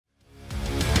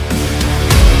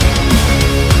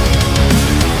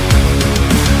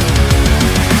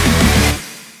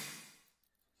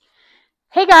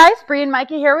guys, Bree and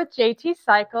Mikey here with JT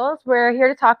Cycles. We're here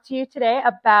to talk to you today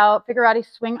about Figurati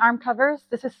swing arm covers.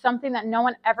 This is something that no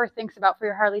one ever thinks about for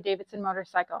your Harley Davidson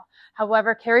motorcycle.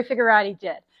 However, Kerry Figurati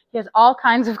did. He has all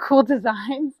kinds of cool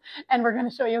designs, and we're going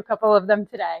to show you a couple of them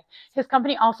today. His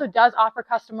company also does offer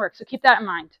custom work, so keep that in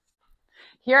mind.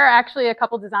 Here are actually a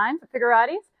couple designs of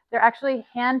Figuratis. They're actually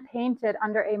hand painted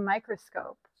under a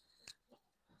microscope.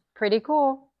 Pretty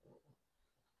cool.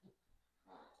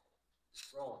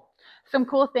 Some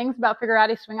cool things about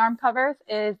Figurati swing arm covers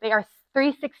is they are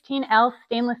 316L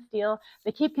stainless steel.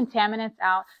 They keep contaminants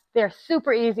out. They're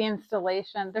super easy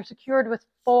installation. They're secured with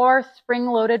 4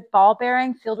 spring-loaded ball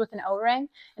bearings sealed with an O-ring,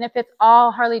 and it fits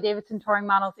all Harley-Davidson touring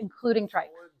models, including trikes.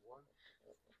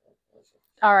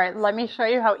 All right, let me show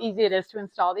you how easy it is to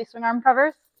install these swing arm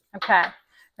covers. Okay,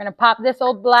 we're gonna pop this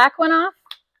old black one off.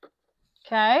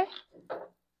 Okay,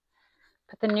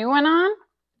 put the new one on.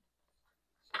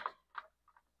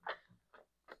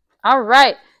 All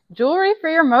right, jewelry for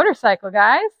your motorcycle,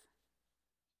 guys.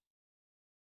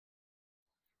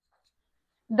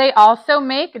 They also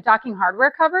make docking hardware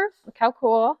covers. Look how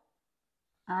cool.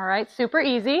 All right, super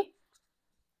easy.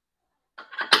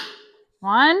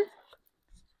 1,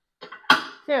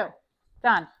 2,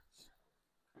 done.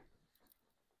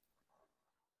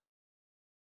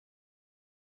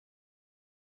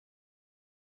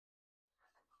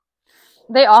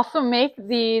 They also make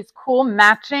these cool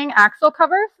matching axle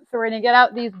covers. So we're going to get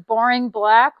out these boring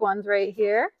black ones right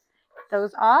here. Get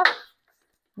those off.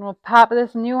 And we'll pop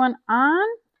this new one on.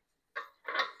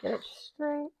 Get it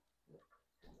straight.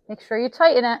 Make sure you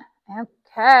tighten it.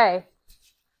 Okay.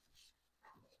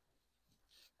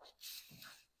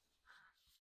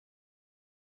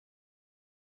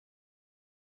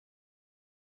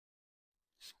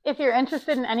 If you're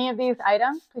interested in any of these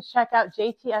items, please check out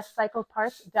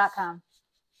jtscycleparts.com.